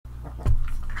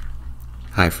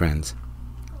Hi friends,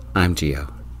 I'm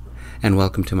Gio, and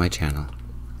welcome to my channel.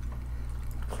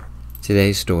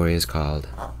 Today's story is called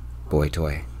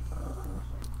BoyToy.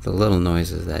 The little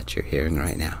noises that you're hearing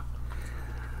right now.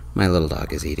 My little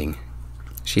dog is eating.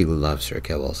 She loves her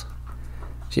kibbles.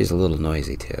 She's a little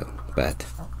noisy too, but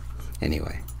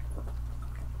anyway,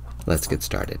 let's get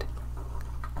started.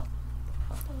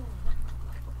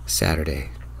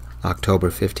 Saturday,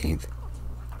 October 15th.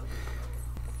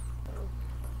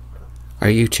 "Are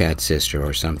you Chad's sister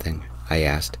or something?" I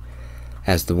asked,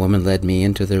 as the woman led me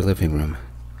into their living room.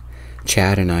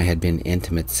 Chad and I had been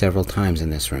intimate several times in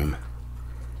this room.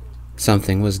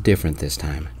 Something was different this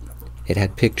time. It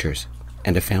had pictures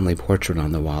and a family portrait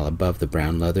on the wall above the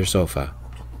brown leather sofa.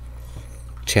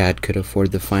 Chad could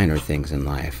afford the finer things in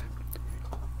life.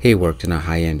 He worked in a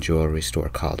high-end jewelry store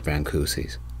called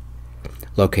Brancusi's,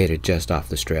 located just off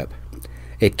the strip.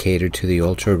 It catered to the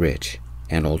ultra-rich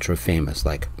and ultra-famous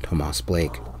like Thomas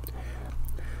Blake.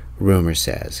 Rumor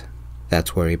says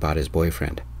that's where he bought his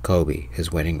boyfriend, Kobe,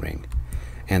 his wedding ring,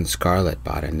 and Scarlett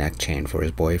bought a neck chain for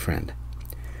his boyfriend.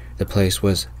 The place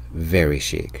was very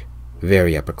chic,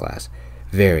 very upper class,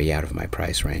 very out of my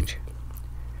price range.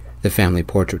 The family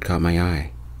portrait caught my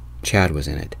eye. Chad was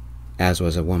in it, as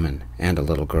was a woman and a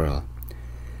little girl.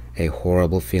 A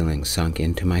horrible feeling sunk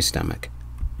into my stomach.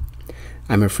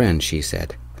 "I'm a friend," she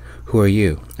said. "Who are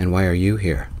you, and why are you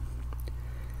here?"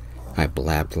 I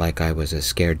blabbed like I was a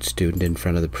scared student in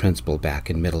front of the principal back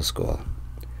in middle school.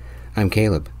 "I'm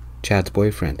Caleb, Chad's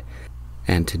boyfriend,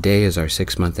 and today is our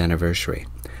 6-month anniversary.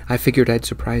 I figured I'd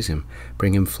surprise him,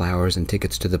 bring him flowers and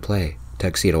tickets to the play,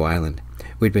 Tuxedo Island.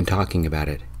 We'd been talking about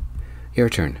it. Your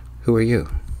turn. Who are you?"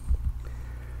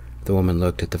 The woman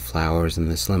looked at the flowers and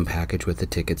the slim package with the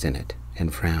tickets in it,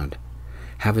 and frowned.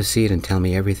 "Have a seat and tell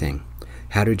me everything.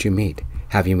 How did you meet?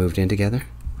 Have you moved in together?"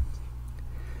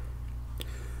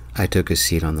 I took a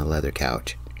seat on the leather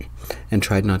couch and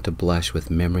tried not to blush with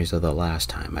memories of the last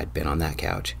time I'd been on that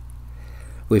couch.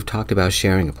 We've talked about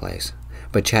sharing a place,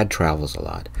 but Chad travels a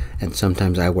lot, and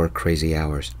sometimes I work crazy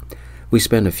hours. We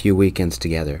spend a few weekends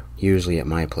together, usually at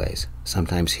my place,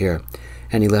 sometimes here,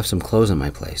 and he left some clothes at my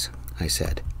place, I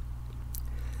said.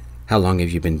 "How long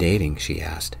have you been dating?" she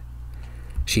asked.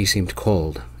 She seemed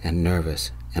cold and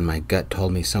nervous, and my gut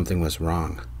told me something was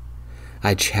wrong.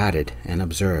 I chatted and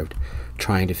observed,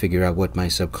 trying to figure out what my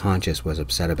subconscious was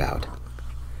upset about.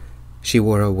 She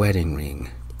wore a wedding ring.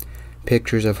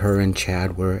 Pictures of her and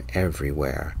Chad were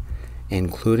everywhere,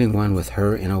 including one with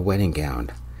her in a wedding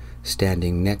gown,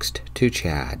 standing next to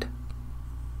Chad.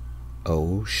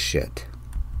 Oh shit.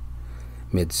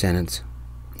 Mid-sentence,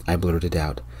 I blurted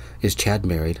out, "Is Chad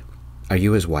married? Are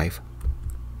you his wife?"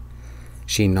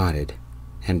 She nodded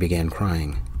and began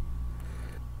crying.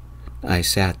 I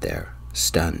sat there,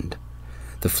 stunned.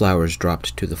 The flowers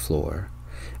dropped to the floor.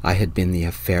 I had been the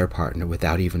affair partner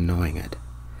without even knowing it.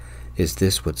 Is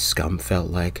this what scum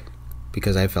felt like?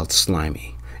 Because I felt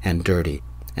slimy and dirty,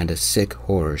 and a sick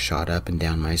horror shot up and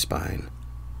down my spine.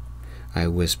 I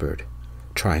whispered,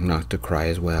 trying not to cry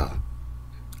as well.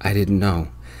 "I didn't know.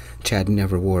 Chad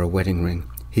never wore a wedding ring.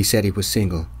 He said he was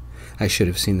single. I should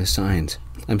have seen the signs.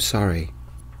 I'm sorry."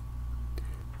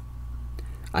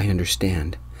 "I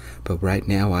understand, but right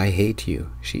now I hate you,"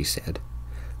 she said,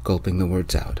 gulping the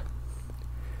words out.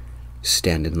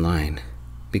 "Stand in line,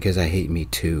 because I hate me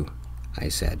too," I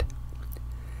said.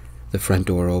 The front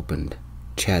door opened.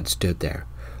 Chad stood there,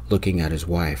 looking at his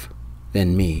wife,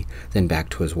 then me, then back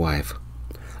to his wife.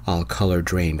 All color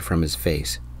drained from his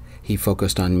face. He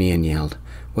focused on me and yelled,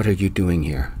 "What are you doing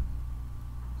here?"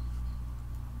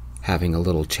 "Having a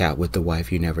little chat with the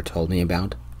wife you never told me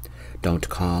about. Don't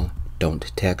call,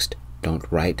 don't text, don't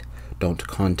write, don't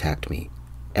contact me.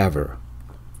 Ever."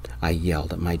 I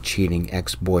yelled at my cheating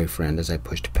ex-boyfriend as I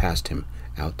pushed past him,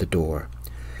 out the door.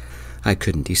 I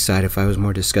couldn't decide if I was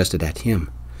more disgusted at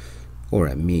him or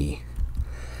at me.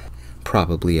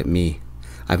 Probably at me.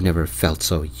 I've never felt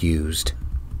so used.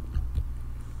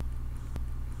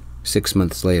 6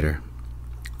 months later,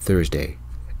 Thursday,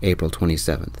 April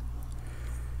 27th.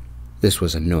 This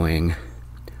was annoying.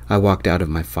 I walked out of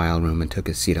my file room and took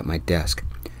a seat at my desk.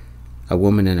 A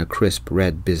woman in a crisp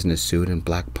red business suit and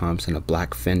black pumps and a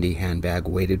black Fendi handbag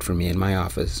waited for me in my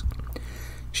office.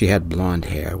 She had blonde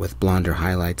hair with blonder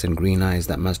highlights and green eyes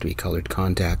that must be colored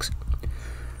contacts.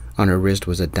 On her wrist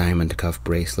was a diamond cuff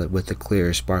bracelet with a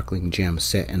clear, sparkling gem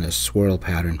set in a swirl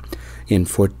pattern in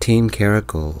 14-karat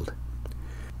gold.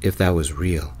 If that was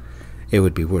real, it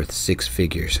would be worth 6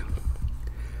 figures.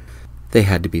 They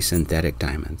had to be synthetic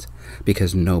diamonds,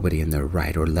 because nobody in their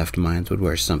right or left minds would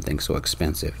wear something so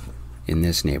expensive in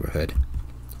this neighborhood.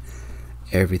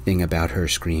 Everything about her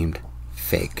screamed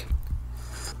fake.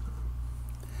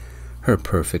 Her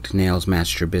perfect nails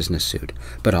matched her business suit,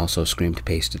 but also screamed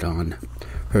pasted on.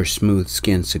 Her smooth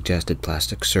skin suggested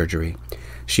plastic surgery.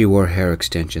 She wore hair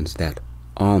extensions that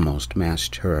almost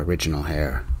matched her original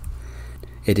hair.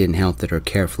 It didn't help that her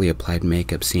carefully applied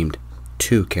makeup seemed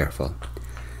too careful.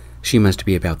 She must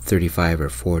be about 35 or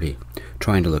 40,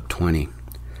 trying to look 20.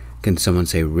 Can someone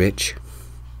say rich?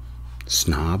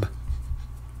 Snob?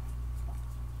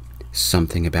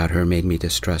 Something about her made me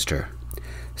distrust her.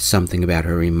 Something about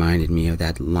her reminded me of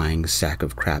that lying sack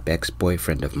of crap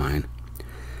ex-boyfriend of mine.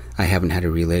 I haven't had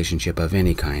a relationship of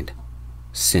any kind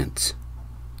since.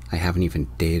 I haven't even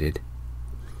dated.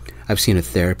 I've seen a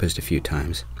therapist a few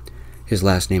times. His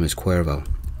last name is Cuervo.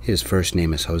 His first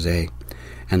name is Jose.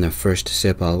 And the first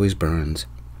sip always burns.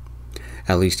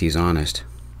 At least he's honest.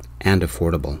 And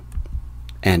affordable.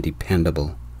 And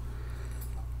dependable.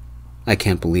 I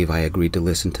can't believe I agreed to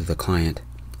listen to the client.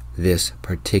 This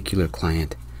particular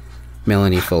client.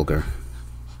 Melanie Folger.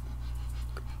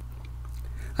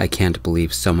 I can't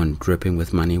believe someone dripping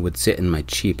with money would sit in my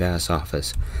cheap-ass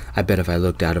office. I bet if I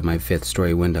looked out of my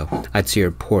 5th-story window, I'd see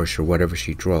her Porsche or whatever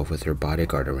she drove with her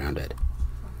bodyguard around it.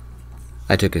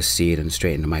 I took a seat and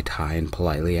straightened my tie and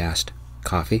politely asked,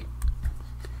 "Coffee?"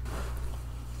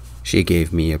 She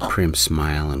gave me a prim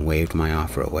smile and waved my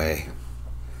offer away.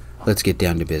 "Let's get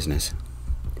down to business."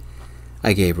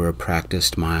 I gave her a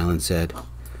practiced smile and said,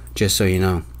 "Just so you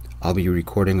know, I'll be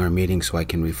recording our meeting so I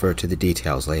can refer to the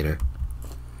details later."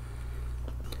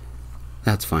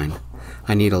 "That's fine.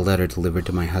 I need a letter delivered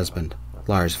to my husband,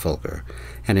 Lars Folger,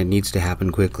 and it needs to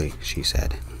happen quickly," she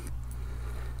said.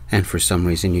 "And for some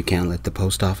reason you can't let the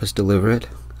post office deliver it?"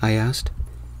 I asked.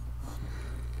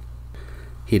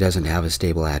 "He doesn't have a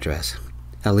stable address.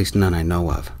 At least none I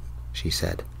know of," she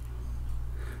said.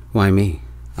 "Why me?"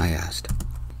 I asked.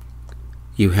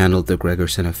 "You handled the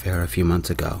Gregerson affair a few months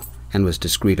ago and was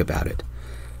discreet about it.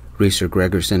 Reeser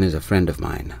Gregerson is a friend of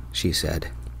mine," she said.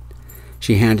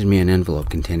 She handed me an envelope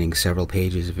containing several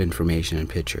pages of information and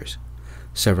pictures,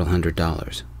 several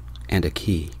 $100s, and a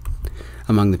key.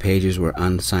 Among the pages were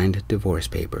unsigned divorce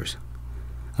papers.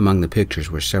 Among the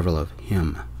pictures were several of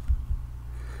him.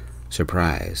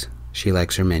 Surprise, she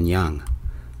likes her men young.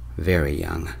 Very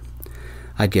young.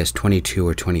 I'd guess 22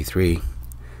 or 23.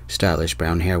 Stylish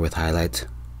brown hair with highlights,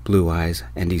 blue eyes,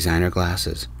 and designer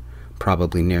glasses.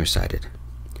 Probably nearsighted.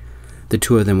 The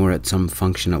two of them were at some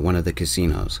function at one of the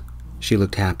casinos. She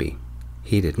looked happy.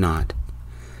 He did not.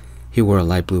 He wore a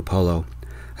light blue polo,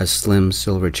 a slim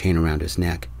silver chain around his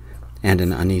neck, and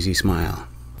an uneasy smile.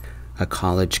 A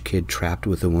college kid trapped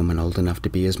with a woman old enough to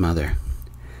be his mother.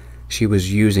 She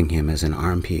was using him as an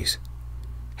arm piece.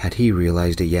 Had he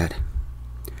realized it yet?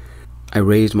 I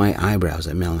raised my eyebrows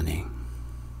at Melanie.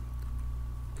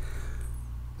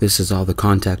 "This is all the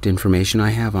contact information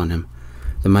I have on him.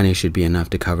 The money should be enough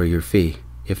to cover your fee.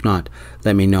 If not,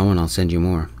 let me know and I'll send you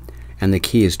more. And the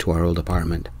key is to our old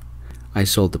apartment. I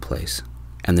sold the place,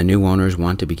 and the new owners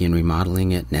want to begin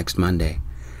remodeling it next Monday.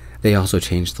 They also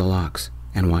changed the locks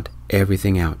and want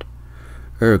everything out.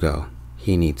 Ergo,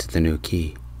 he needs the new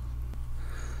key."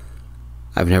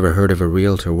 "I've never heard of a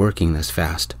realtor working this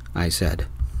fast," I said.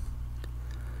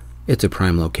 "It's a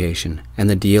prime location, and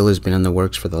the deal has been in the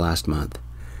works for the last month.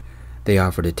 They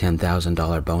offered a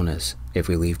 $10,000 bonus if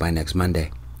we leave by next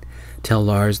Monday. Tell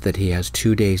Lars that he has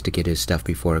 2 days to get his stuff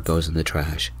before it goes in the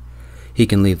trash. He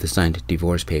can leave the signed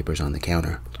divorce papers on the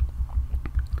counter."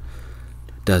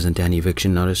 "Doesn't an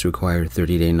eviction notice require a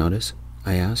 30-day notice?"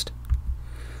 I asked.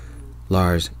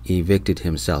 "Lars evicted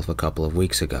himself a couple of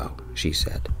weeks ago," she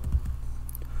said.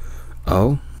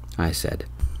 "Oh?" I said.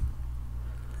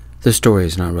 "The story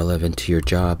is not relevant to your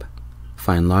job.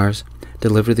 Find Lars,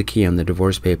 deliver the key on the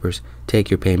divorce papers,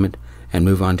 take your payment, and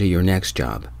move on to your next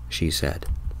job," she said.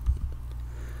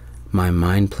 My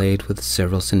mind played with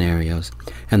several scenarios,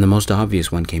 and the most obvious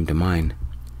one came to mind.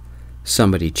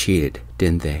 Somebody cheated,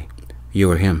 didn't they? You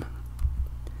or him?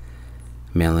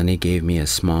 Melanie gave me a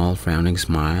small, frowning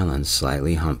smile and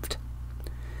slightly humped.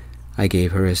 I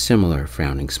gave her a similar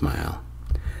frowning smile.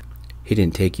 "He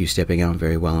didn't take you stepping out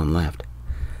very well and left.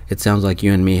 It sounds like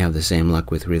you and me have the same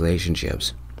luck with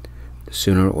relationships.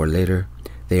 Sooner or later,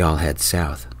 they all head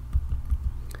south."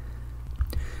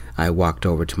 I walked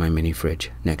over to my mini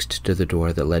fridge next to the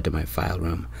door that led to my file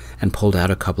room and pulled out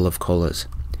a couple of colas.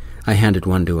 I handed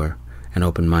one to her and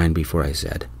opened mine before I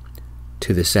said,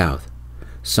 "To the south.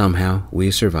 Somehow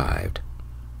we survived."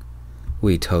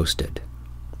 We toasted.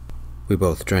 We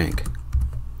both drank.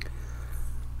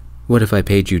 "What if I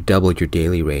paid you double your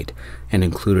daily rate and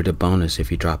included a bonus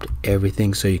if you dropped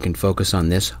everything so you can focus on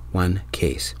this one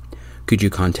case? Could you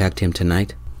contact him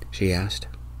tonight?" she asked.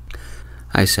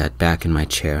 I sat back in my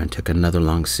chair and took another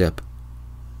long sip,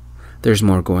 There's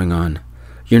more going on.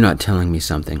 You're not telling me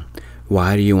something.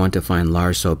 Why do you want to find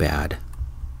Lars so bad?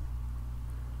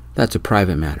 That's a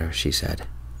private matter, she said.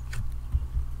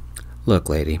 Look,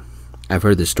 lady, I've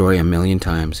heard the story a million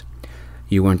times.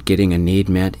 You weren't getting a need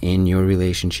met in your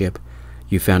relationship.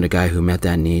 You found a guy who met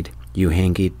that need. You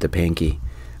hankied the panky.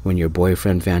 When your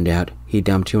boyfriend found out, he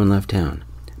dumped you and left town.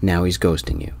 Now he's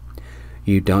ghosting you.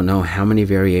 You don't know how many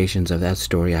variations of that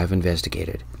story I've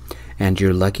investigated. And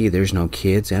you're lucky there's no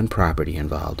kids and property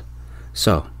involved.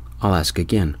 So, I'll ask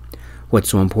again, what's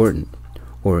so important?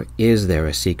 Or is there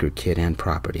a secret kid and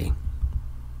property?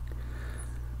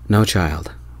 No,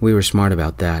 child. We were smart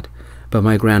about that, but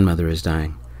my grandmother is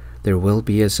dying. There will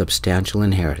be a substantial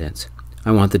inheritance.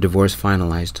 I want the divorce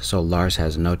finalized so Lars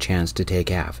has no chance to take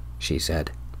half, she said.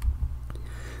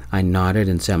 I nodded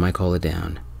and set my cola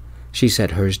down. She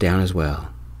set hers down as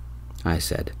well. I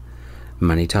said,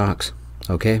 money talks.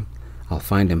 Okay, I'll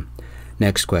find him.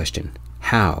 Next question.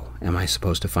 How am I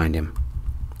supposed to find him?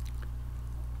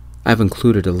 I've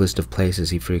included a list of places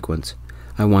he frequents.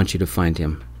 I want you to find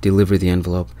him, deliver the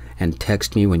envelope, and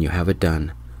text me when you have it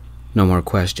done. No more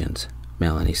questions,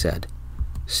 Melanie said,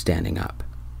 standing up.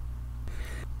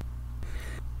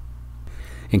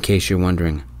 In case you're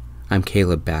wondering, I'm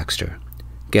Caleb Baxter.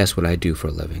 Guess what I do for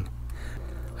a living?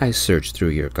 I search through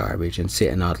your garbage and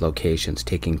sit in odd locations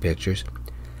taking pictures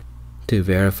to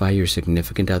verify your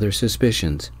significant other's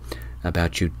suspicions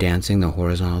about you dancing the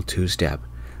horizontal two-step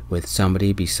with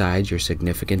somebody besides your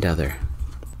significant other.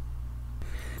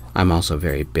 I'm also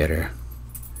very bitter.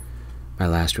 My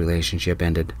last relationship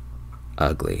ended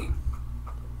ugly.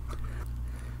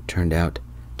 Turned out,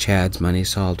 Chad's money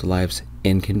solved life's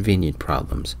inconvenient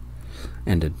problems,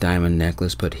 and a diamond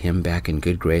necklace put him back in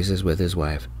good graces with his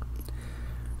wife.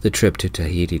 The trip to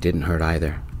Tahiti didn't hurt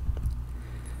either.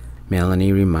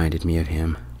 Melanie reminded me of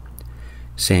him.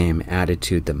 Same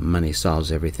attitude that money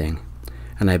solves everything,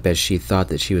 and I bet she thought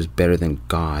that she was better than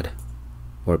God,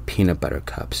 or peanut butter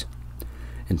cups.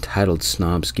 Entitled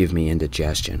snobs give me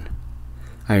indigestion.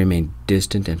 I remained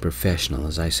distant and professional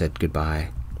as I said goodbye.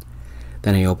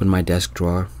 Then I opened my desk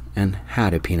drawer and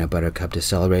had a peanut butter cup to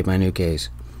celebrate my new case.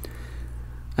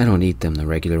 I don't eat them the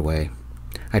regular way.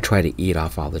 I try to eat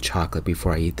off all the chocolate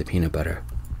before I eat the peanut butter.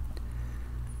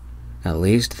 At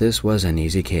least this was an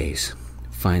easy case.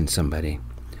 Find somebody.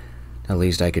 At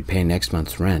least I could pay next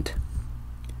month's rent.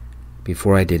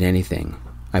 Before I did anything,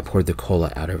 I poured the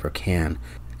cola out of her can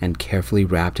and carefully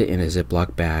wrapped it in a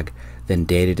Ziploc bag, then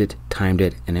dated it, timed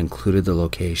it, and included the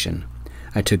location.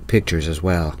 I took pictures as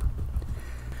well.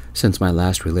 Since my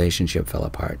last relationship fell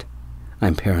apart,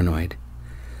 I'm paranoid.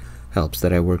 Helps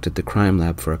that I worked at the crime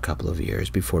lab for a couple of years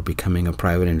before becoming a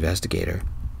private investigator.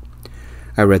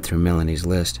 I read through Melanie's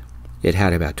list. It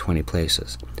had about 20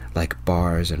 places, like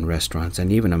bars and restaurants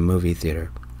and even a movie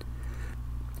theater.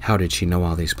 How did she know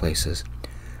all these places?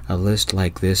 A list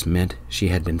like this meant she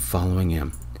had been following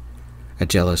him. A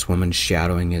jealous woman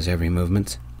shadowing his every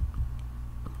movement?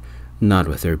 Not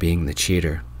with her being the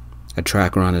cheater. A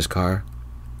tracker on his car?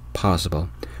 Possible,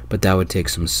 but that would take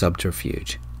some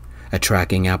subterfuge. A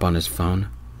tracking app on his phone?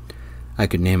 I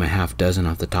could name a half dozen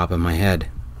off the top of my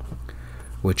head.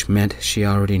 Which meant she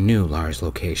already knew Lars'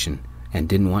 location and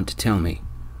didn't want to tell me,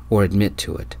 or admit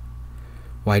to it.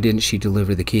 Why didn't she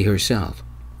deliver the key herself?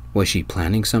 Was she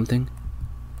planning something?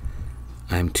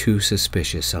 I'm too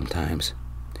suspicious sometimes.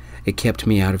 It kept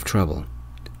me out of trouble,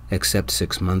 except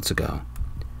 6 months ago.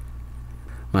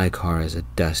 My car is a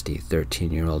dusty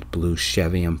 13-year-old blue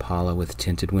Chevy Impala with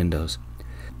tinted windows.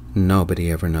 Nobody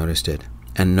ever noticed it,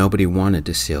 and nobody wanted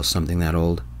to steal something that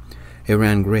old. It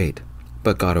ran great,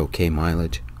 but got okay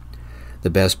mileage. The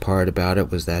best part about it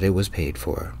was that it was paid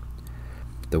for.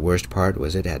 The worst part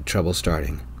was it had trouble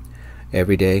starting.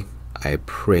 Every day, I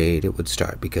prayed it would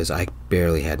start because I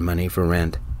barely had money for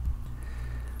rent.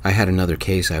 I had another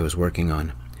case I was working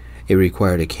on. It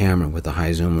required a camera with a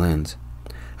high zoom lens.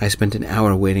 I spent an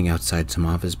hour waiting outside some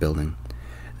office building.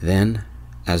 Then,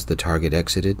 as the target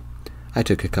exited, I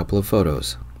took a couple of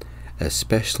photos,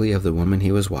 especially of the woman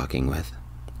he was walking with.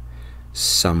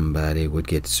 Somebody would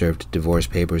get served divorce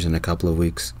papers in a couple of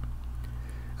weeks.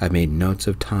 I made notes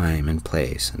of time and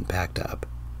place and packed up.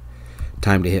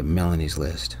 Time to hit Melanie's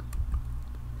list.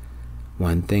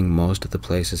 One thing most of the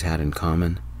places had in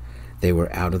common, they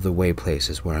were out-of-the-way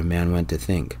places where a man went to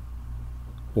think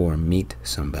or meet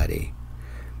somebody.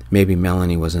 Maybe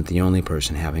Melanie wasn't the only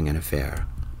person having an affair.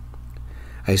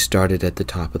 I started at the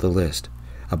top of the list,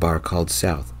 a bar called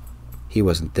South. He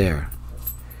wasn't there.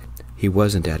 He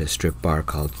wasn't at a strip bar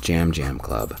called Jam Jam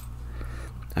Club.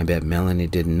 I bet Melanie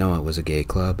didn't know it was a gay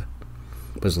club.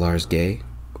 Was Lars gay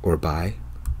or bi?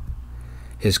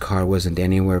 His car wasn't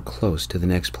anywhere close to the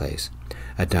next place,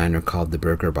 a diner called the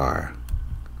Burger Bar,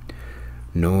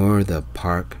 nor the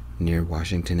park near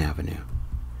Washington Avenue,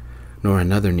 nor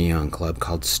another neon club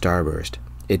called Starburst.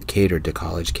 It catered to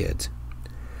college kids.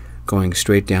 Going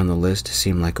straight down the list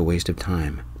seemed like a waste of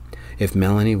time. If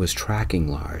Melanie was tracking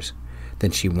Lars,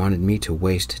 then she wanted me to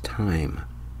waste time.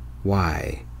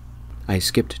 Why? I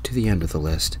skipped to the end of the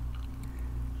list.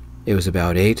 It was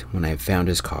about 8 when I found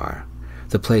his car.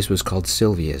 The place was called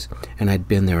Sylvia's, and I'd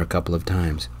been there a couple of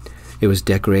times. It was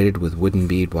decorated with wooden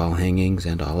bead wall hangings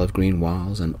and olive green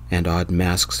walls and odd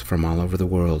masks from all over the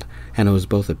world, and it was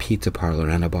both a pizza parlor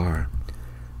and a bar.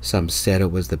 Some said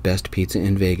it was the best pizza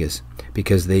in Vegas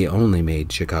because they only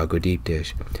made Chicago deep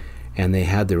dish, and they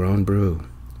had their own brew.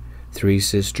 Three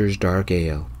Sisters Dark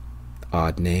Ale.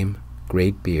 Odd name,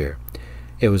 great beer.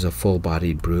 It was a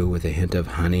full-bodied brew with a hint of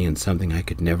honey and something I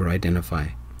could never identify.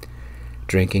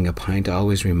 Drinking a pint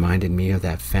always reminded me of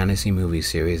that fantasy movie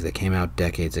series that came out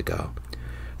decades ago,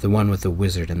 the one with the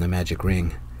wizard and the magic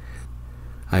ring.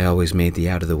 I always made the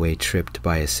out-of-the-way trip to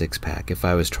buy a six-pack if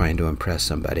I was trying to impress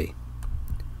somebody.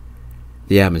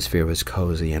 The atmosphere was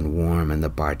cozy and warm, and the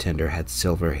bartender had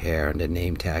silver hair and a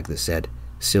name tag that said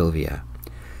Sylvia.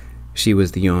 She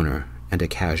was the owner and a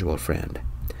casual friend.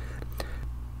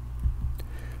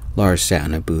 Lars sat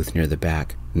in a booth near the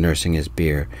back, nursing his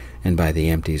beer, and by the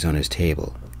empties on his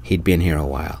table. He'd been here a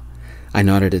while. I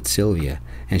nodded at Sylvia,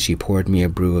 and she poured me a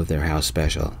brew of their house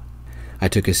special. I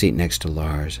took a seat next to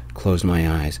Lars, closed my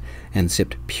eyes, and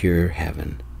sipped pure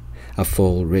heaven. A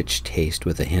full, rich taste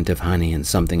with a hint of honey and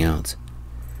something else.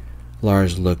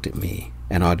 Lars looked at me,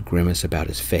 an odd grimace about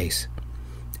his face.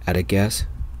 At a guess,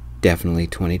 definitely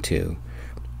 22,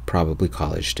 probably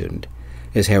college student.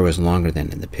 His hair was longer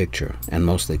than in the picture, and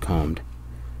mostly combed.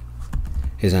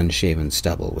 His unshaven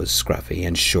stubble was scruffy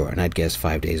and short, and I'd guess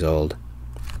 5 days old.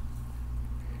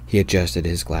 He adjusted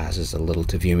his glasses a little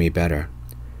to view me better.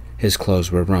 His clothes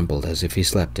were rumpled as if he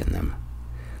slept in them.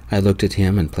 I looked at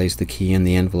him and placed the key in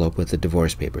the envelope with the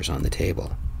divorce papers on the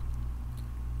table.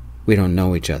 "We don't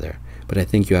know each other, but I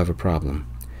think you have a problem.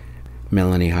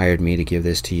 Melanie hired me to give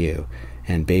this to you,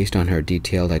 and based on her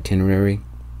detailed itinerary,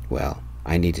 well,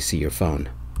 I need to see your phone."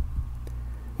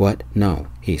 "What? No,"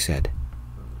 he said.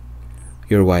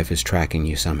 "Your wife is tracking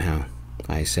you somehow,"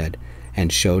 I said,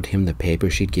 and showed him the paper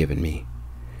she'd given me.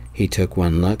 He took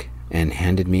one look and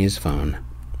handed me his phone.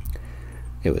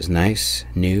 It was nice,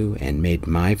 new, and made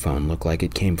my phone look like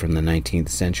it came from the 19th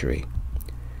century.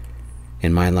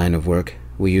 In my line of work,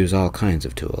 we use all kinds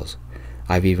of tools.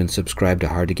 I've even subscribed to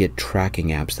hard-to-get tracking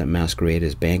apps that masquerade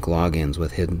as bank logins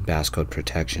with hidden passcode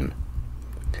protection.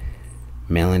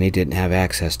 Melanie didn't have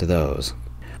access to those.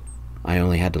 I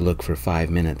only had to look for 5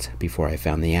 minutes before I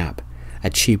found the app, a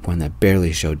cheap one that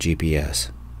barely showed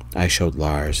GPS. I showed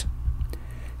Lars.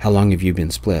 "How long have you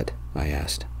been split?" I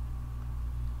asked.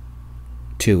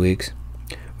 2 weeks.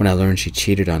 When I learned she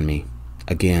cheated on me,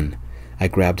 again, I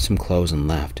grabbed some clothes and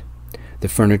left. The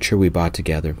furniture we bought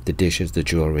together, the dishes, the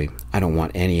jewelry, I don't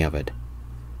want any of it.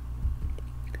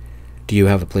 "Do you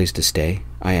have a place to stay?"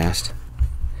 I asked.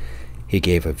 He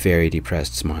gave a very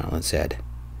depressed smile and said,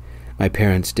 "My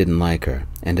parents didn't like her,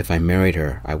 and if I married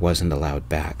her, I wasn't allowed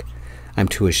back. I'm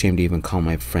too ashamed to even call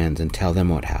my friends and tell them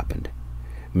what happened.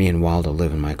 Me and Waldo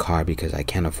live in my car because I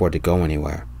can't afford to go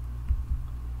anywhere."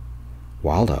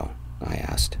 "Waldo?" I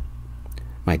asked.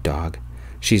 "My dog.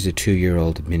 She's a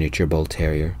 2-year-old miniature bull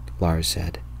terrier," Lars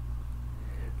said.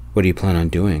 "What do you plan on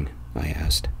doing?" I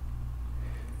asked.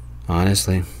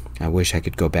 "Honestly, I wish I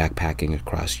could go backpacking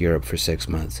across Europe for 6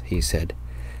 months," he said,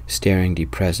 staring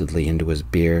depressedly into his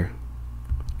beer.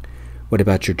 "What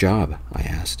about your job?" I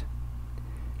asked.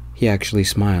 He actually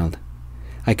smiled.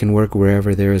 "I can work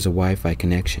wherever there is a Wi-Fi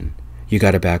connection. You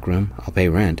got a back room? I'll pay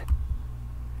rent."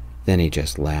 Then he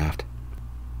just laughed.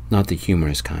 Not the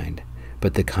humorous kind,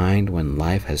 but the kind when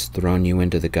life has thrown you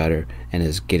into the gutter and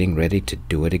is getting ready to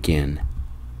do it again.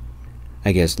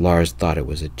 I guess Lars thought it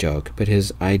was a joke, but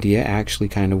his idea actually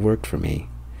kind of worked for me.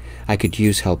 I could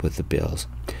use help with the bills.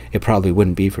 It probably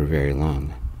wouldn't be for very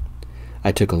long.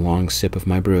 I took a long sip of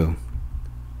my brew.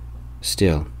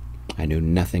 Still, I knew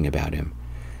nothing about him,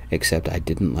 except I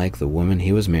didn't like the woman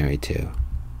he was married to.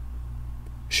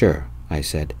 "Sure," I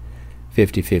said.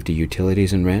 50-50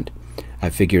 utilities and rent. I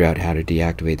figured out how to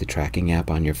deactivate the tracking app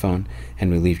on your phone,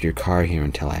 and we leave your car here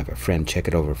until I have a friend check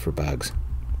it over for bugs."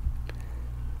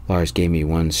 Lars gave me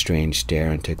one strange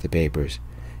stare and took the papers.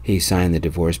 He signed the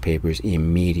divorce papers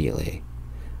immediately,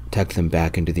 tucked them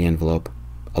back into the envelope,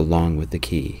 along with the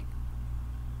key.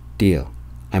 "Deal.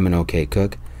 I'm an okay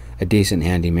cook, a decent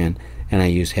handyman, and I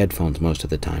use headphones most of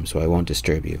the time, so I won't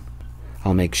disturb you.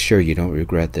 I'll make sure you don't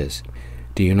regret this.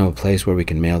 Do you know a place where we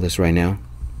can mail this right now?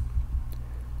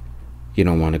 You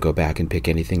don't want to go back and pick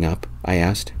anything up? I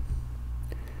asked.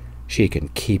 She can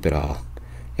keep it all.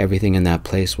 Everything in that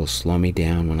place will slow me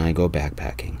down when I go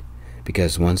backpacking,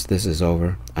 because once this is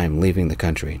over, I'm leaving the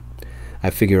country. I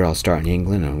figure I'll start in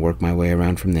England and work my way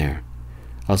around from there.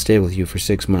 I'll stay with you for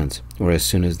 6 months, or as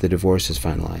soon as the divorce is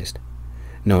finalized.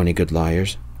 Know any good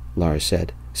lawyers? Lars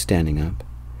said, standing up.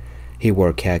 He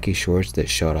wore khaki shorts that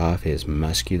showed off his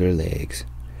muscular legs.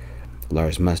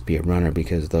 Lars must be a runner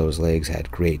because those legs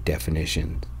had great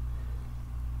definition.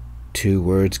 2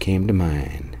 words came to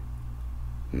mind.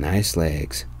 Nice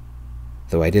legs.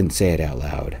 Though I didn't say it out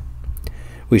loud.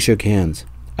 We shook hands.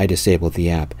 I disabled the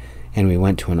app, and we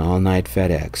went to an all-night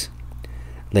FedEx.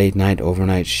 Late-night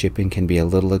overnight shipping can be a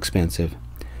little expensive.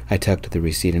 I tucked the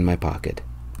receipt in my pocket.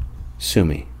 Sue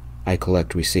me. I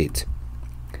collect receipts.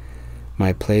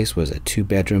 My place was a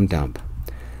 2-bedroom dump.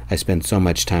 I spend so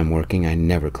much time working I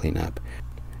never clean up,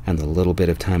 and the little bit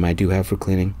of time I do have for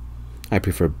cleaning, I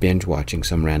prefer binge-watching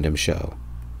some random show.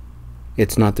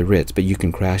 It's not the Ritz, but you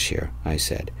can crash here, I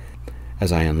said,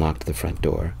 as I unlocked the front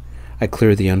door. I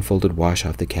cleared the unfolded wash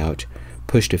off the couch,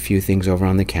 pushed a few things over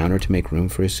on the counter to make room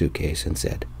for a suitcase, and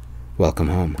said, Welcome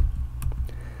home.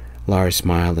 Lars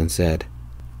smiled and said,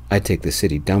 I take the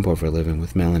city dump over living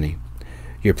with Melanie.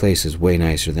 Your place is way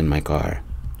nicer than my car.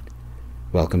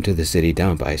 Welcome to the city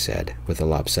dump, I said, with a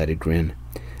lopsided grin.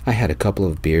 I had a couple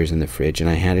of beers in the fridge, and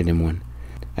I handed him one.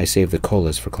 I saved the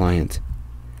colas for clients.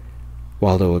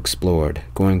 Waldo explored,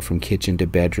 going from kitchen to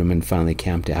bedroom, and finally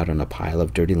camped out on a pile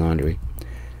of dirty laundry.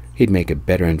 He'd make a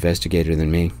better investigator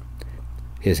than me.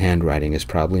 His handwriting is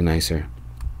probably nicer.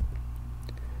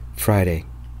 Friday,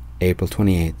 April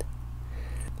 28th.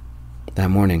 That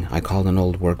morning, I called an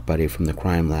old work buddy from the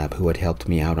crime lab who had helped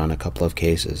me out on a couple of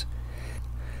cases.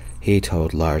 He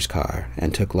towed Lars' car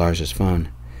and took Lars's phone.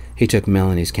 He took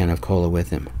Melanie's can of cola with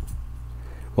him.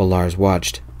 While Lars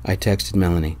watched, I texted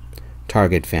Melanie.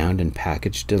 Target found and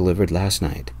package delivered last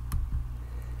night.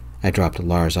 I dropped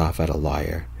Lars off at a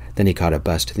lawyer. Then he caught a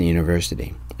bus to the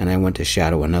university, and I went to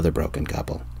shadow another broken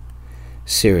couple.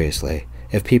 Seriously,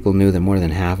 if people knew that more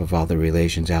than half of all the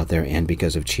relations out there end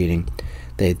because of cheating,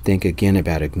 they'd think again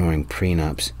about ignoring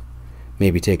prenups.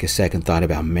 Maybe take a second thought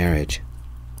about marriage.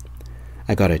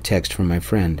 I got a text from my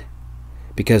friend.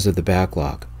 Because of the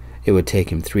backlog, it would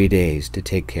take him 3 days to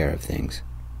take care of things.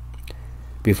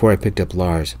 Before I picked up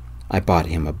Lars, I bought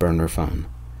him a burner phone.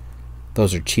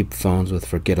 Those are cheap phones with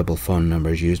forgettable phone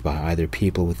numbers used by either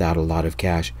people without a lot of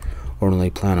cash or only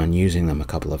plan on using them a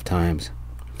couple of times.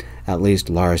 At least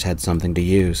Lars had something to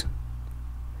use.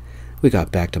 We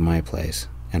got back to my place,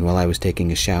 and while I was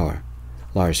taking a shower,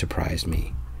 Lars surprised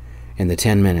me. In the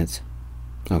 10 minutes,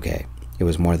 okay, it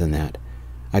was more than that,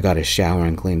 I got a shower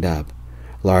and cleaned up.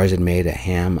 Lars had made a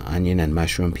ham, onion, and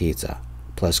mushroom pizza,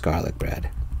 plus garlic bread.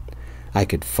 I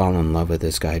could fall in love with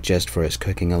this guy just for his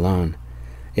cooking alone.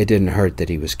 It didn't hurt that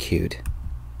he was cute.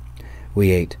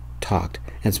 We ate, talked,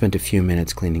 and spent a few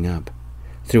minutes cleaning up.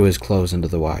 Threw his clothes into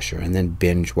the washer, and then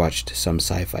binge-watched some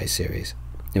sci-fi series.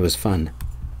 It was fun.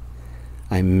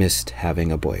 I missed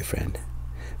having a boyfriend,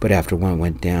 but after one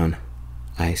went down,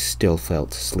 I still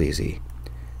felt sleazy.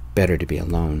 Better to be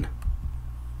alone.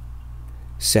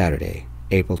 Saturday,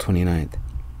 April 29th.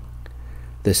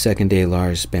 The second day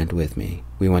Lars spent with me,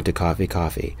 we went to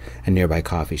Coffee, a nearby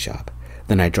coffee shop.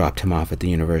 Then I dropped him off at the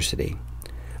university.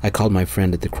 I called my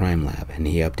friend at the crime lab, and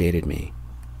he updated me.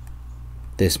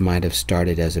 This might have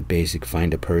started as a basic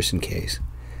find-a-person case,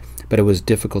 but it was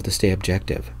difficult to stay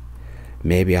objective.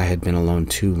 Maybe I had been alone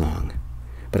too long,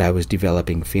 but I was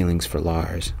developing feelings for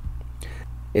Lars.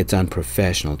 It's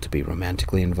unprofessional to be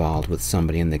romantically involved with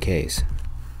somebody in the case.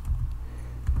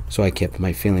 So I kept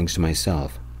my feelings to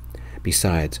myself.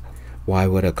 Besides, why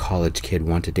would a college kid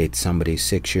want to date somebody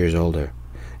 6 years older,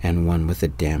 and one with a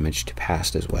damaged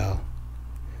past as well?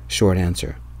 Short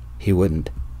answer, he wouldn't.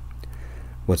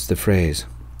 What's the phrase?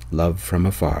 Love from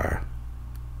afar.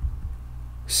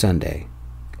 Sunday,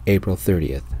 April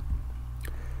 30th.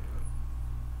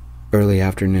 Early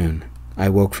afternoon, I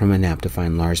woke from a nap to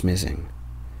find Lars missing.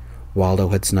 Waldo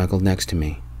had snuggled next to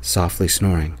me, softly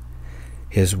snoring.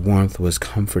 His warmth was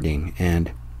comforting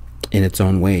and, in its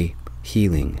own way,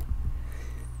 healing.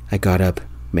 I got up,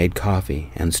 made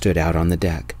coffee, and stood out on the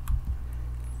deck.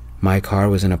 My car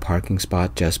was in a parking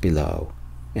spot just below,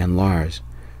 and Lars,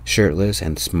 shirtless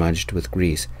and smudged with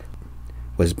grease,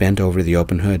 was bent over the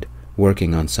open hood,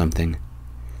 working on something.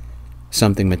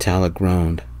 Something metallic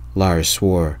groaned. Lars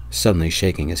swore, suddenly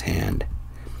shaking his hand.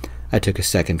 I took a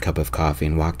second cup of coffee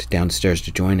and walked downstairs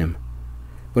to join him.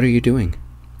 "What are you doing?"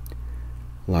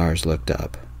 Lars looked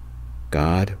up.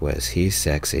 God, was he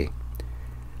sexy.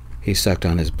 He sucked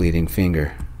on his bleeding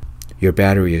finger. "Your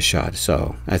battery is shot,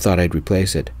 so I thought I'd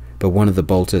replace it, but one of the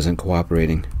bolts isn't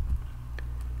cooperating."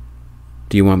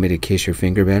 "Do you want me to kiss your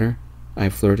finger better?" I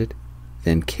flirted,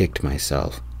 then kicked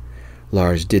myself.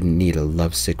 Lars didn't need a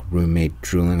lovesick roommate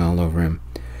drooling all over him,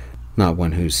 not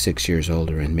one who's 6 years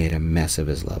older and made a mess of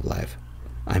his love life.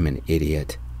 I'm an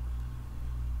idiot.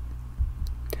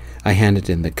 I handed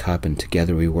in the cup, and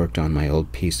together we worked on my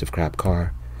old piece of crap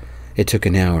car. It took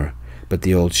an hour, but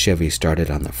the old Chevy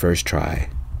started on the first try.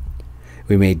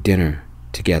 We made dinner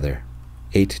together,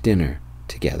 ate dinner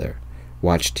together,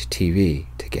 watched TV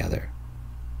together,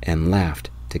 and laughed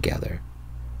together.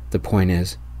 The point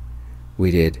is,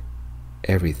 we did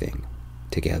everything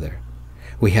together.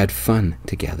 We had fun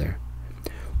together.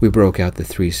 We broke out the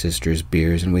Three Sisters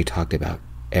beers and we talked about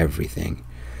everything.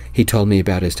 He told me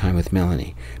about his time with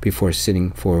Melanie before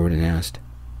sitting forward and asked,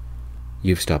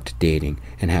 "You've stopped dating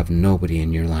and have nobody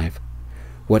in your life.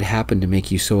 What happened to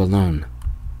make you so alone?"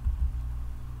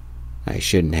 I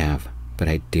shouldn't have, but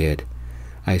I did.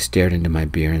 I stared into my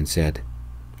beer and said,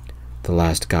 "The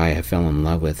last guy I fell in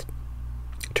love with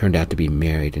turned out to be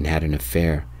married and had an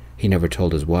affair. He never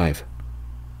told his wife,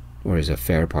 or his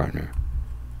affair partner.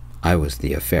 I was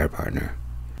the affair partner."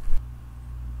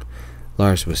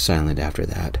 Lars was silent after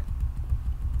that.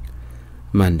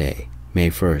 Monday, May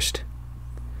 1st.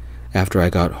 After I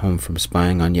got home from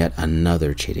spying on yet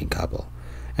another cheating couple,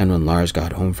 and when Lars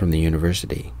got home from the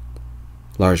university.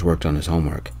 Lars worked on his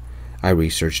homework. I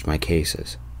researched my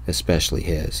cases, especially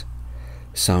his.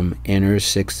 Some inner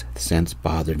sixth sense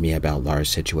bothered me about Lars'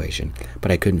 situation,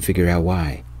 but I couldn't figure out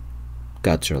why.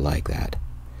 Guts are like that.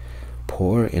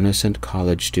 Poor innocent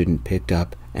college student picked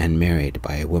up and married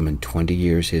by a woman 20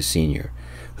 years his senior,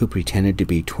 who pretended to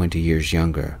be 20 years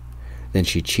younger. Then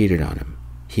she cheated on him.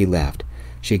 He left.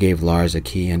 She gave Lars a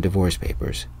key and divorce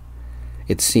papers.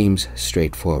 It seems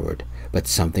straightforward, but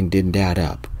something didn't add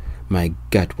up. My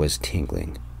gut was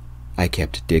tingling. I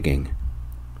kept digging.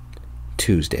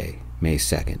 Tuesday, May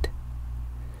 2nd.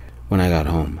 When I got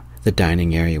home, the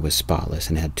dining area was spotless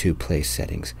and had 2 place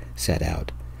settings set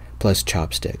out, plus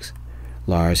chopsticks.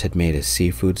 Lars had made a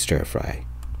seafood stir-fry.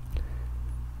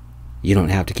 "You don't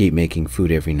have to keep making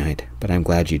food every night, but I'm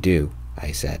glad you do,"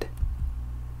 I said.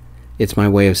 "It's my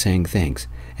way of saying thanks,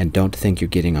 and don't think you're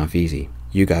getting off easy.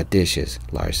 You got dishes,"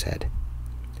 Lars said.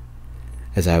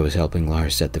 As I was helping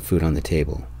Lars set the food on the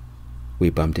table, we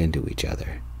bumped into each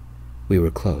other. We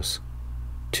were close.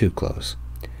 Too close.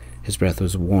 His breath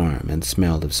was warm and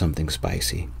smelled of something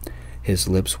spicy. His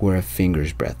lips were a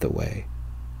finger's breadth away.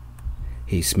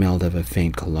 He smelled of a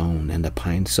faint cologne and a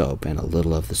pine soap and a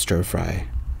little of the stir-fry.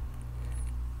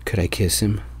 Could I kiss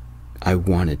him? I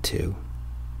wanted to.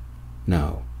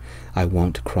 No, I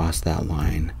won't cross that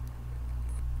line.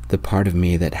 The part of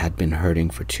me that had been hurting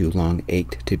for too long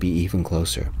ached to be even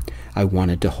closer. I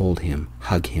wanted to hold him,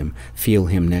 hug him, feel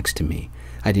him next to me.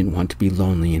 I didn't want to be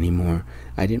lonely anymore.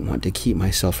 I didn't want to keep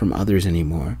myself from others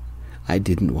anymore. I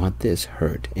didn't want this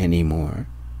hurt anymore.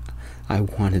 I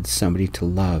wanted somebody to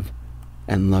love,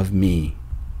 and love me.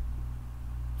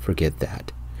 Forget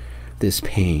that. This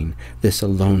pain, this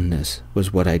aloneness,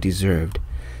 was what I deserved.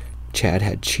 Chad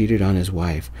had cheated on his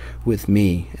wife with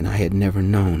me, and I had never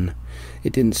known.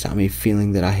 It didn't stop me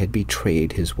feeling that I had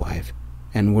betrayed his wife,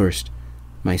 and worst,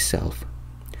 myself.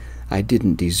 I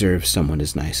didn't deserve someone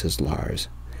as nice as Lars.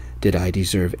 Did I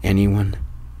deserve anyone?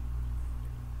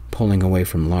 Pulling away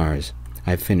from Lars,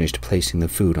 I finished placing the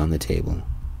food on the table.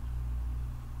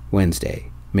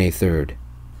 Wednesday, May 3rd.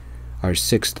 Our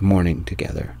 6th morning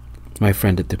together. My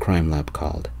friend at the crime lab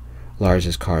called.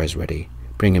 Lars's car is ready.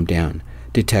 Bring him down.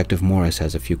 Detective Morris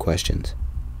has a few questions.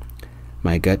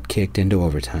 My gut kicked into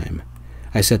overtime.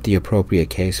 I set the appropriate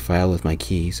case file with my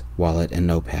keys, wallet, and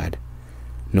notepad.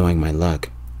 Knowing my luck,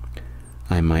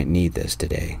 I might need this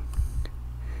today.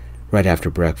 Right after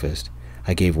breakfast,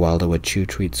 I gave Waldo a chew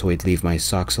treat so he'd leave my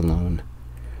socks alone.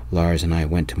 Lars and I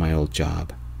went to my old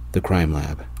job, the crime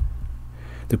lab.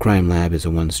 The crime lab is a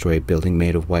 1-story building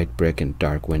made of white brick and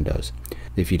dark windows.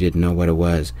 If you didn't know what it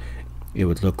was, it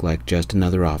would look like just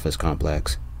another office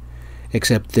complex.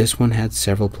 Except this one had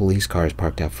several police cars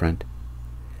parked out front.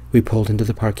 We pulled into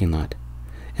the parking lot,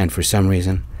 and for some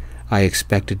reason, I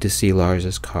expected to see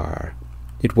Lars's car.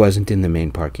 It wasn't in the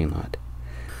main parking lot.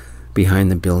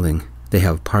 Behind the building, they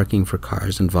have parking for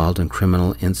cars involved in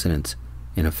criminal incidents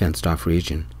in a fenced-off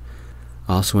region.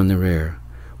 Also in the rear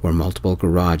were multiple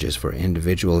garages for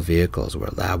individual vehicles where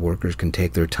lab workers can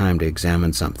take their time to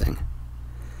examine something.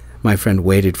 My friend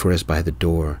waited for us by the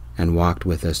door and walked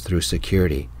with us through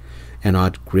security, an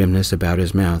odd grimness about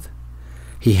his mouth.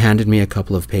 He handed me a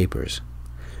couple of papers.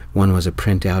 One was a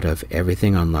printout of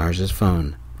everything on Lars's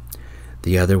phone.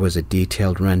 The other was a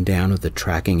detailed rundown of the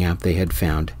tracking app they had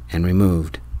found and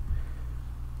removed,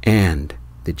 and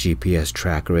the GPS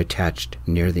tracker attached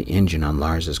near the engine on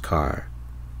Lars's car.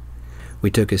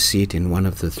 We took a seat in one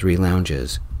of the 3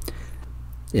 lounges.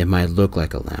 It might look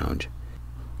like a lounge.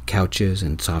 Couches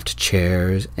and soft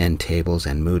chairs and tables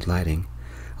and mood lighting.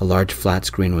 A large flat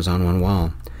screen was on one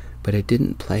wall, but it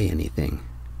didn't play anything.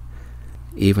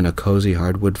 Even a cozy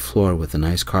hardwood floor with a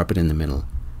nice carpet in the middle.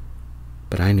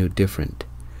 But I knew different.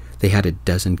 They had a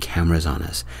dozen cameras on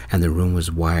us, and the room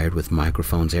was wired with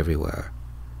microphones everywhere.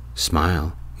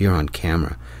 Smile, you're on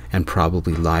camera, and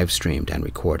probably live streamed and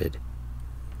recorded.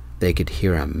 They could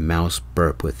hear a mouse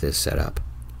burp with this setup.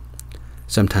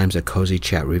 Sometimes a cozy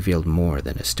chat revealed more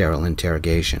than a sterile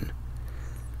interrogation.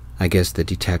 I guess the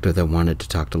detective that wanted to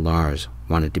talk to Lars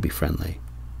wanted to be friendly.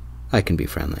 I can be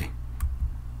friendly.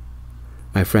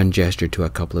 My friend gestured to a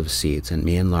couple of seats, and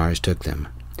me and Lars took them.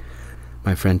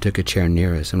 My friend took a chair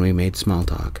near us, and we made small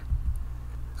talk.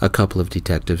 A couple of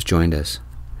detectives joined us,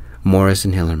 Morris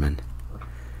and Hillerman.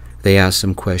 They asked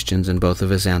some questions, and both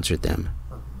of us answered them.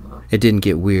 It didn't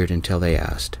get weird until they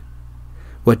asked,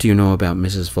 "What do you know about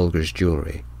Mrs. Fulger's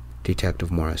jewelry?" Detective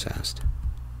Morris asked.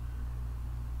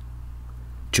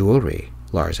 "Jewelry?"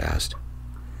 Lars asked.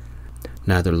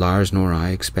 Neither Lars nor I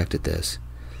expected this.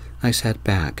 I sat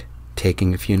back,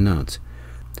 taking a few notes.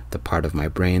 The part of my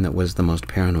brain that was the most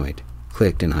paranoid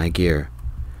clicked in high gear.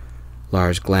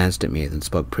 Lars glanced at me, then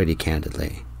spoke pretty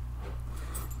candidly.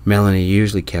 Melanie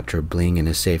usually kept her bling in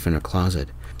a safe in her closet.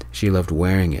 She loved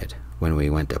wearing it when we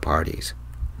went to parties.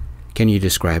 "Can you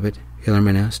describe it?"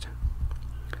 Hillerman asked.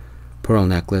 Pearl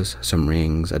necklace, some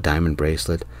rings, a diamond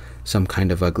bracelet, some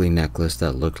kind of ugly necklace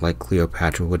that looked like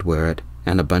Cleopatra would wear it,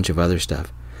 and a bunch of other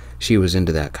stuff. She was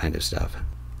into that kind of stuff,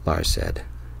 Lars said.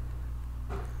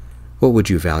 "What would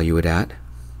you value it at?"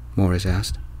 Morris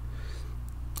asked.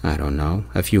 "I don't know,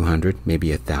 a few hundred,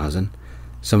 maybe 1,000.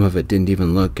 Some of it didn't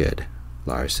even look good,"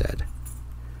 Lars said.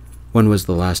 "When was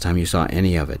the last time you saw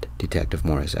any of it?" Detective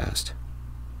Morris asked.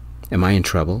 "Am I in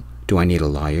trouble? Do I need a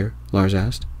lawyer?" Lars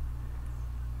asked.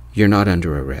 "You're not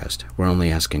under arrest. We're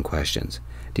only asking questions,"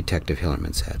 Detective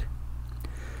Hillerman said.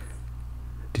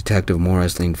 Detective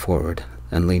Morris leaned forward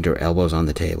and leaned her elbows on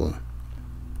the table.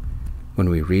 "When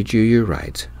we read you your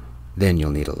rights, then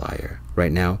you'll need a lawyer.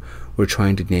 Right now, we're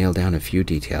trying to nail down a few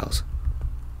details."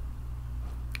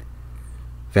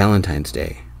 Valentine's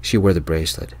Day. She wore the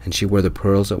bracelet, and she wore the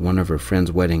pearls at one of her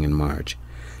friend's wedding in March.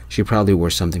 She probably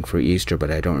wore something for Easter, but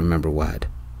I don't remember what,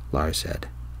 Lars said.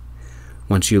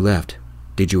 "Once you left,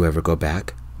 did you ever go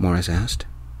back?" Morris asked.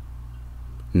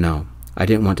 "No, I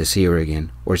didn't want to see her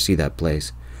again, or see that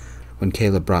place. When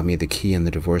Caleb brought me the key and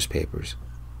the divorce papers.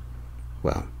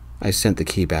 Well, I sent the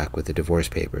key back with the divorce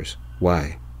papers.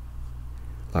 Why?"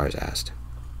 Lars asked.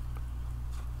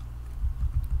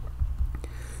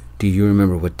 "Do you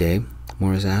remember what day?"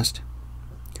 Morris asked.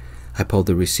 I pulled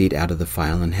the receipt out of the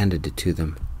file and handed it to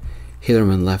them.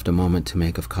 Hillerman left a moment to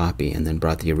make a copy and then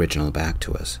brought the original back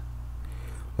to us.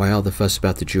 "Why all the fuss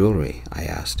about the jewelry?" I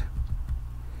asked.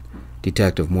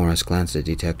 Detective Morris glanced at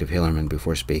Detective Hillerman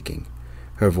before speaking.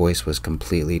 Her voice was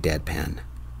completely deadpan.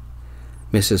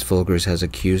 "Mrs. Fulgers has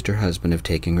accused her husband of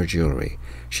taking her jewelry.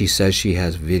 She says she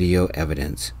has video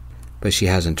evidence, but she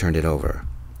hasn't turned it over."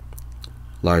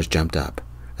 Lars jumped up.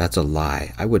 "That's a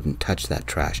lie. I wouldn't touch that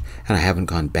trash, and I haven't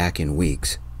gone back in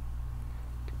weeks."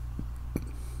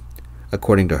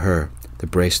 "According to her, the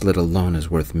bracelet alone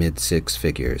is worth mid-6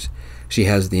 figures. She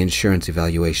has the insurance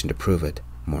evaluation to prove it,"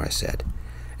 Morris said,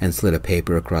 and slid a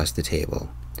paper across the table.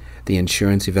 The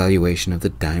insurance evaluation of the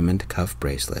diamond cuff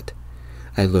bracelet.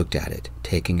 I looked at it,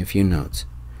 taking a few notes.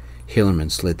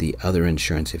 Hillerman slid the other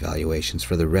insurance evaluations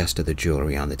for the rest of the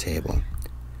jewelry on the table.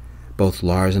 Both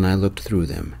Lars and I looked through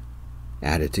them.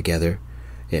 Added together,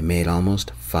 it made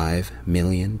almost $5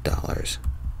 million.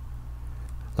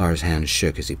 Lars' hand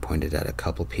shook as he pointed at a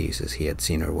couple pieces he had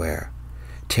seen her wear.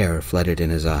 Terror flooded in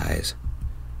his eyes.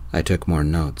 I took more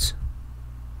notes.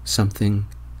 Something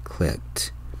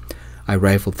clicked. I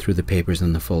rifled through the papers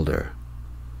in the folder.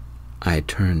 I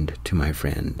turned to my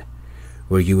friend.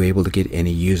 "Were you able to get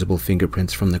any usable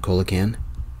fingerprints from the Colican?"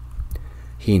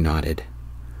 He nodded.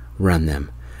 "Run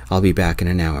them. I'll be back in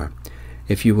an hour.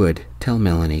 If you would, tell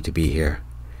Melanie to be here.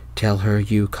 Tell her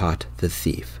you caught the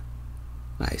thief,"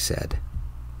 I said.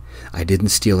 "I didn't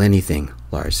steal anything,"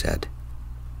 Lars said.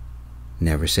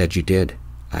 "Never said you did,"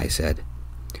 I said.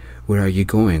 "Where are you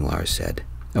going?" Lars said,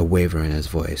 a waver in his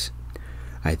voice.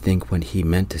 I think what he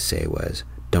meant to say was,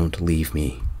 "Don't leave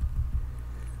me."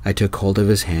 I took hold of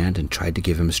his hand and tried to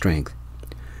give him strength.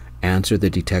 "Answer the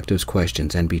detective's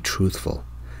questions and be truthful.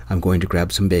 I'm going to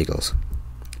grab some bagels."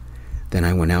 Then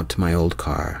I went out to my old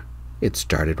car. It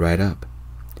started right up.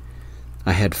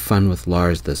 I had fun with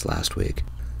Lars this last week,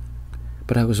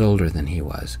 but I was older than he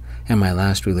was, and my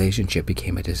last relationship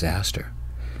became a disaster.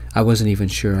 I wasn't even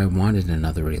sure I wanted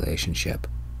another relationship.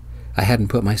 I hadn't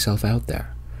put myself out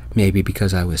there, maybe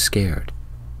because I was scared.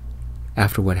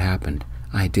 After what happened,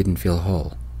 I didn't feel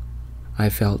whole. I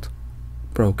felt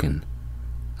broken.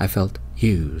 I felt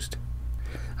used.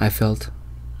 I felt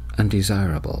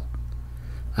undesirable.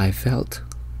 I felt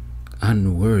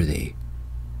unworthy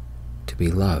to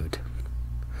be loved.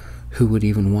 Who would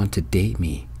even want to date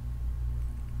me?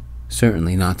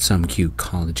 Certainly not some cute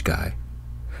college guy.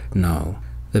 No,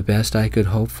 the best I could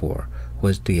hope for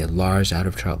was to get Lars out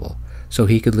of trouble so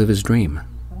he could live his dream.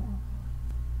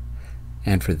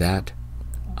 And for that,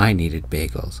 I needed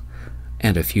bagels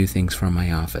and a few things from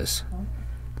my office.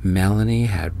 Melanie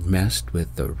had messed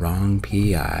with the wrong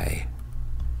PI.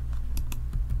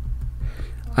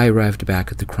 I arrived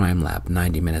back at the crime lab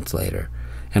 90 minutes later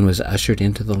and was ushered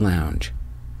into the lounge.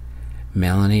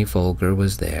 Melanie Folger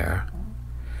was there.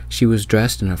 She was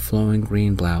dressed in a flowing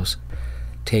green blouse,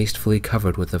 tastefully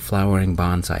covered with a flowering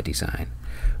bonsai design,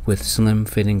 with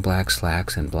slim-fitting black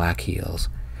slacks and black heels.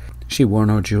 She wore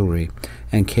no jewelry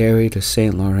and carried a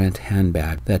Saint Laurent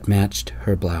handbag that matched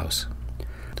her blouse.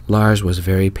 Lars was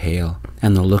very pale,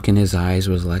 and the look in his eyes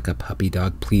was like a puppy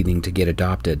dog pleading to get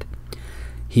adopted.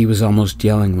 He was almost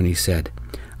yelling when he said,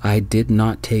 "I did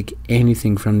not take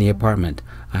anything from the apartment.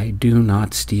 I do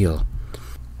not steal."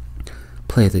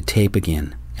 "Play the tape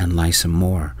again and lie some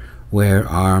more. Where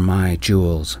are my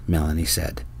jewels?" Melanie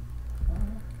said.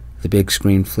 The big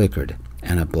screen flickered,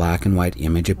 and a black and white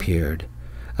image appeared.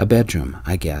 A bedroom,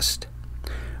 I guessed,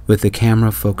 with the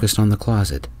camera focused on the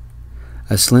closet.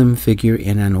 A slim figure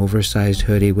in an oversized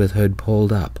hoodie with hood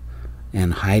pulled up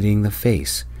and hiding the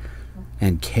face,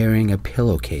 and carrying a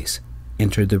pillowcase,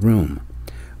 entered the room,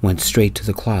 went straight to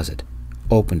the closet,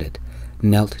 opened it,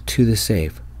 knelt to the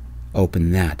safe,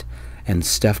 opened that, and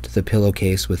stuffed the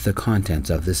pillowcase with the contents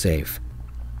of the safe,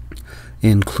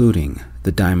 including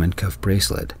the diamond cuff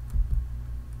bracelet.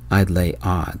 I'd lay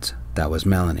odds that was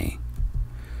Melanie.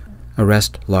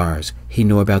 "Arrest Lars. He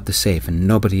knew about the safe and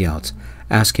nobody else.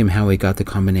 Ask him how he got the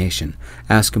combination.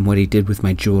 Ask him what he did with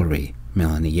my jewelry,"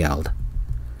 Melanie yelled.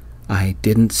 "I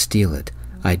didn't steal it.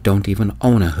 I don't even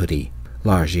own a hoodie,"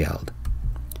 Lars yelled.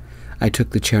 I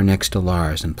took the chair next to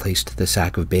Lars and placed the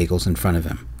sack of bagels in front of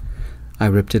him. I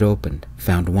ripped it open,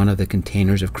 found one of the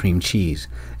containers of cream cheese,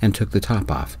 and took the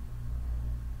top off.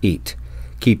 "Eat.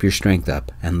 Keep your strength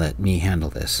up and let me handle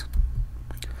this."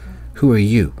 "Who are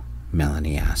you?"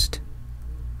 Melanie asked.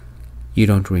 "You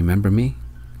don't remember me?"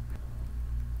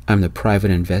 "I'm the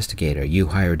private investigator you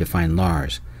hired to find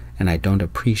Lars, and I don't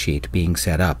appreciate being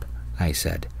set up," I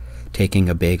said, taking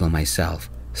a bagel myself,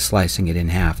 slicing it in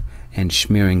half, and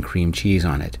smearing cream cheese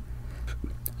on it.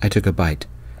 I took a bite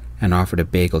and offered a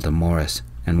bagel to Morris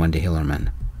and one to Hillerman.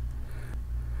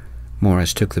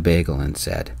 Morris took the bagel and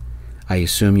said, "I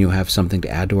assume you have something to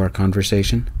add to our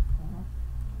conversation?"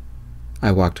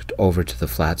 I walked over to the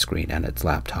flat screen and its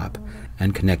laptop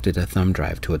and connected a thumb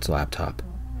drive to its laptop.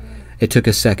 It took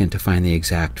a second to find the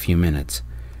exact few minutes,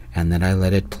 and then I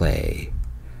let it play.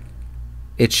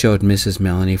 It showed Mrs.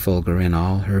 Melanie Folger in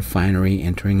all her finery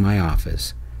entering my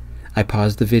office. I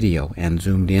paused the video and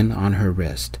zoomed in on her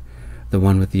wrist, the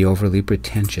one with the overly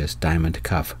pretentious diamond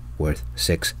cuff worth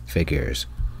 6 figures.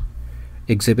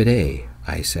 "Exhibit A,"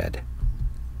 I said.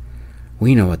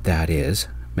 "We know what that is,"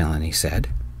 Melanie said.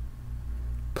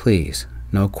 "Please,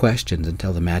 no questions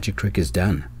until the magic trick is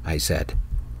done," I said.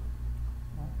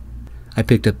 I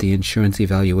picked up the insurance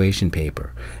evaluation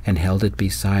paper and held it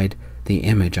beside the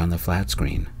image on the flat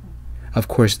screen. Of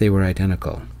course they were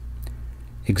identical.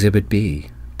 "Exhibit B.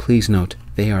 Please note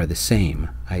they are the same,"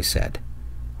 I said.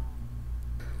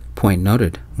 "Point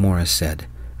noted," Morris said,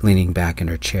 leaning back in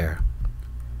her chair.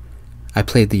 I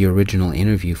played the original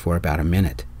interview for about a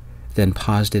minute, then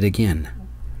paused it again.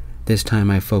 This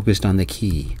time I focused on the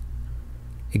key.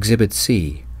 "Exhibit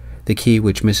C, the key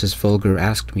which Mrs. Folger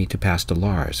asked me to pass to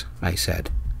Lars," I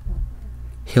said.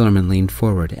 Hillerman leaned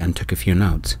forward and took a few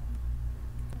notes.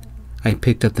 I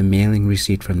picked up the mailing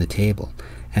receipt from the table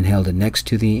and held it next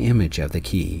to the image of the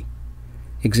key.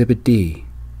 "Exhibit D,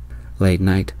 late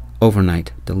night,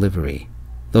 overnight delivery.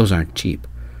 Those aren't cheap.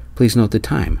 Please note the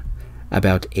time,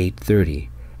 about 8:30,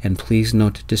 and please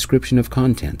note description of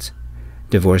contents,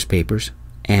 divorce papers,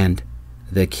 and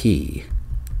the key."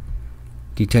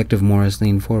 Detective Morris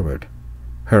leaned forward,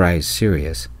 her eyes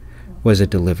serious. "Was it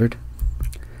delivered?"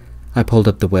 I pulled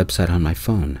up the website on my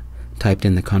phone, typed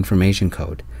in the confirmation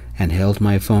code, and held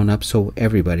my phone up so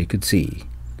everybody could see.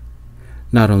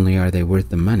 "Not only are they worth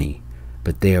the money,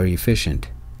 but they are efficient.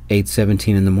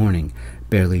 8:17 in the morning,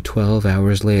 barely 12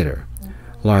 hours later.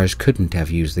 Lars couldn't have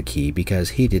used the key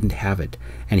because he didn't have it,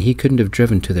 and he couldn't have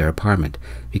driven to their apartment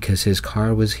because his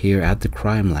car was here at the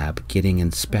crime lab getting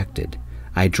inspected.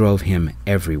 I drove him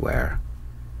everywhere.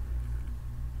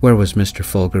 Where was Mr.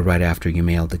 Folger right after you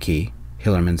mailed the key?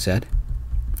 Hillerman said.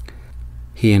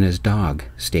 He and his dog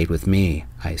stayed with me,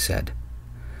 I said.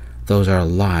 Those are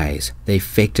lies. They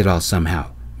faked it all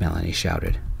somehow, Melanie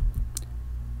shouted.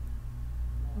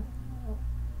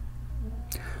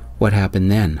 What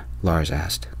happened then? Lars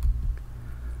asked.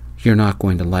 You're not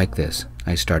going to like this,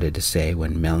 I started to say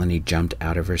when Melanie jumped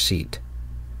out of her seat.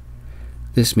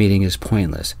 This meeting is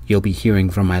pointless. You'll be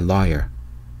hearing from my lawyer.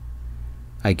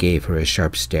 I gave her a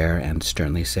sharp stare and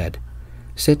sternly said,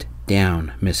 Sit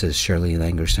down, Mrs. Shirley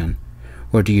Langerson.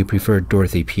 Or do you prefer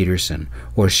Dorothy Peterson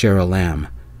or Cheryl Lamb?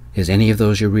 Is any of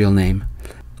those your real name?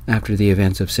 After the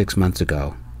events of 6 months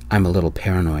ago, I'm a little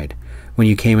paranoid. When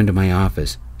you came into my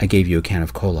office, I gave you a can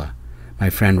of cola. My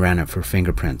friend ran it for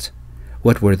fingerprints.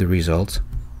 What were the results?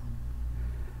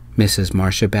 Mrs.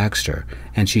 Marcia Baxter,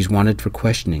 and she's wanted for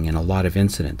questioning in a lot of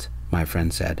incidents, my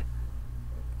friend said.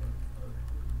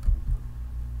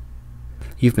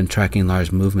 You've been tracking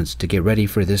Lars' movements to get ready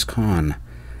for this con.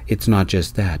 It's not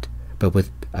just that, but with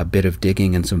a bit of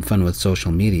digging and some fun with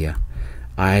social media,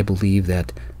 I believe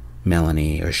that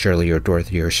Melanie or Shirley or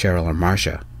Dorothy or Cheryl or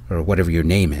Marcia, or whatever your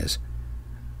name is,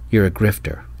 you're a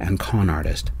grifter and con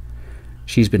artist.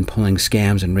 She's been pulling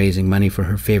scams and raising money for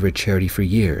her favorite charity for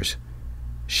years.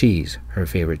 She's her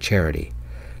favorite charity.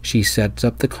 She sets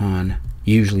up the con,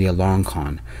 usually a long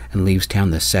con, and leaves town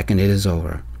the second it is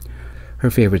over. Her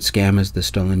favorite scam is the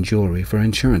stolen jewelry for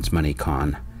insurance money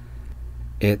con.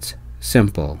 It's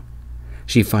simple.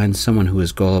 She finds someone who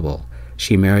is gullible.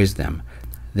 She marries them,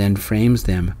 then frames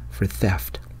them for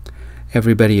theft.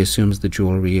 Everybody assumes the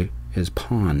jewelry is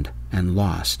pawned and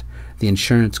lost. The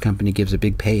insurance company gives a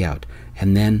big payout,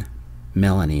 and then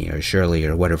Melanie or Shirley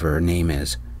or whatever her name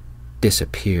is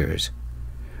disappears.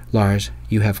 Lars,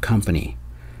 you have company.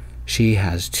 She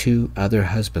has 2 other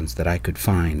husbands that I could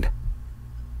find.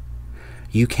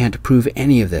 You can't prove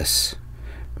any of this,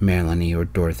 Melanie or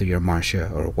Dorothy or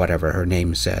Marcia or whatever her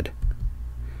name said.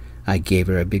 I gave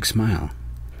her a big smile.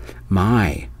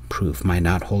 My proof might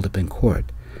not hold up in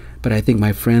court, but I think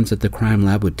my friends at the crime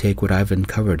lab would take what I've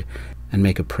uncovered and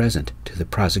make a present to the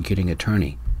prosecuting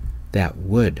attorney. That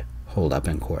would hold up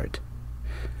in court.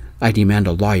 I demand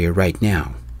a lawyer right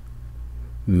now,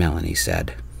 Melanie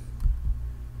said.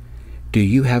 Do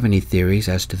you have any theories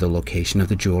as to the location of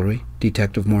the jewelry?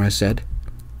 Detective Morris said.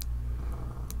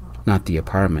 Not the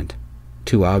apartment.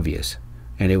 Too obvious,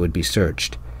 and it would be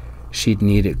searched. She'd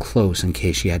need it close in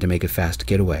case she had to make a fast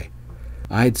getaway.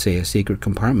 I'd say a secret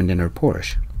compartment in her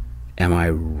Porsche. Am I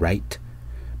right,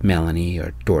 Melanie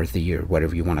or Dorothy or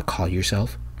whatever you want to call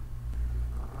yourself?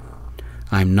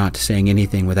 I'm not saying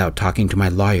anything without talking to my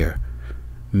lawyer,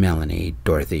 Melanie,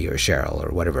 Dorothy, or Cheryl,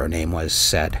 or whatever her name was,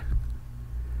 said.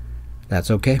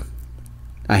 That's okay.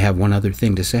 I have one other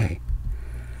thing to say.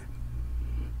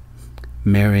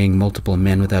 Marrying multiple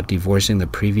men without divorcing the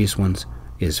previous ones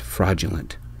is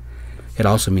fraudulent. It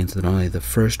also means that only the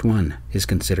first one is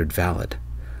considered valid.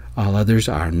 All others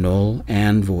are null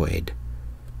and void.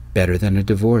 Better than a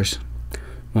divorce.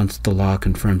 Once the law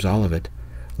confirms all of it,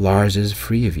 Lars is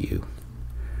free of you.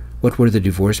 What were the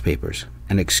divorce papers?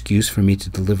 An excuse for me to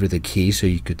deliver the key so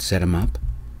you could set him up?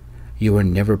 You were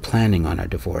never planning on a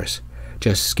divorce,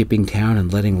 just skipping town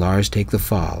and letting Lars take the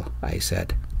fall, I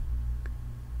said.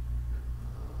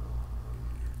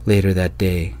 Later that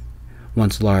day,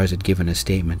 once Lars had given a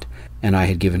statement, and I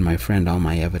had given my friend all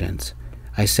my evidence,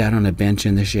 I sat on a bench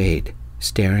in the shade,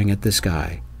 staring at the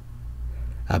sky.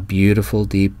 A beautiful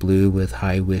deep blue with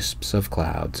high wisps of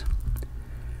clouds.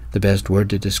 The best word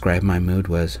to describe my mood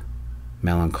was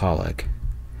melancholic.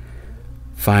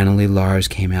 Finally, Lars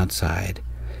came outside,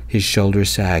 his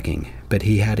shoulders sagging, but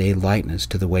he had a lightness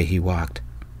to the way he walked.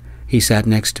 He sat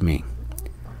next to me.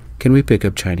 Can we pick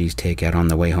up Chinese takeout on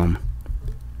the way home?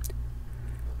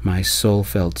 My soul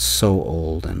felt so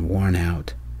old and worn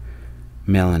out.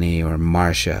 Melanie or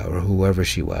Marcia or whoever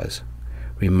she was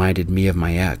reminded me of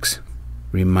my ex,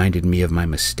 reminded me of my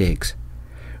mistakes,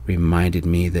 reminded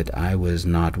me that I was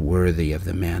not worthy of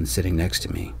the man sitting next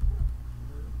to me.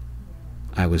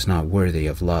 I was not worthy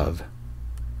of love.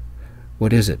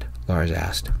 What is it? Lars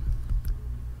asked.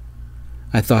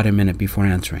 I thought a minute before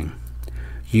answering.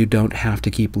 You don't have to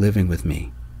keep living with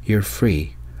me. You're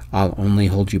free. I'll only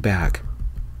hold you back.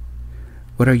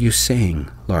 What are you saying?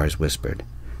 Lars whispered,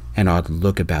 an odd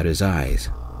look about his eyes.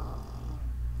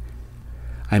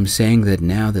 I'm saying that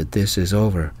now that this is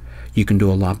over, You can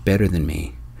do a lot better than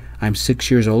me. I'm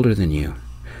 6 years older than you.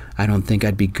 I don't think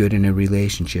I'd be good in a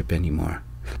relationship anymore.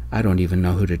 I don't even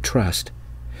know who to trust.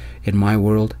 In my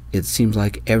world, it seems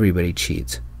like everybody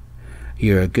cheats.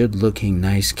 You're a good-looking,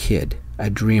 nice kid, a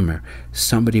dreamer,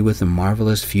 somebody with a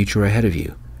marvelous future ahead of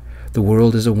you. The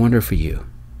world is a wonder for you.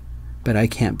 But I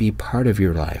can't be part of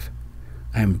your life.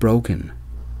 I'm broken.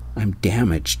 I'm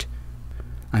damaged.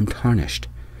 I'm tarnished,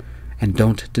 and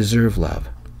don't deserve love.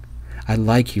 I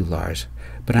like you, Lars,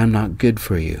 but I'm not good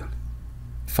for you.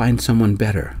 Find someone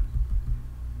better.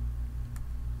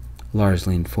 Lars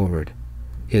leaned forward,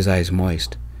 his eyes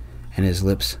moist, and his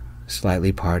lips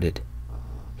slightly parted.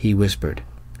 He whispered,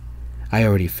 I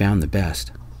already found the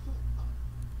best.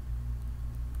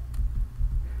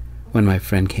 When my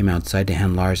friend came outside to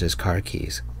hand Lars his car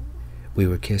keys, we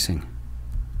were kissing.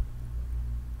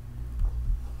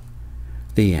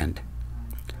 The end.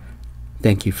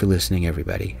 Thank you for listening,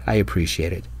 everybody. I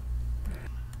appreciate it.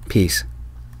 Peace.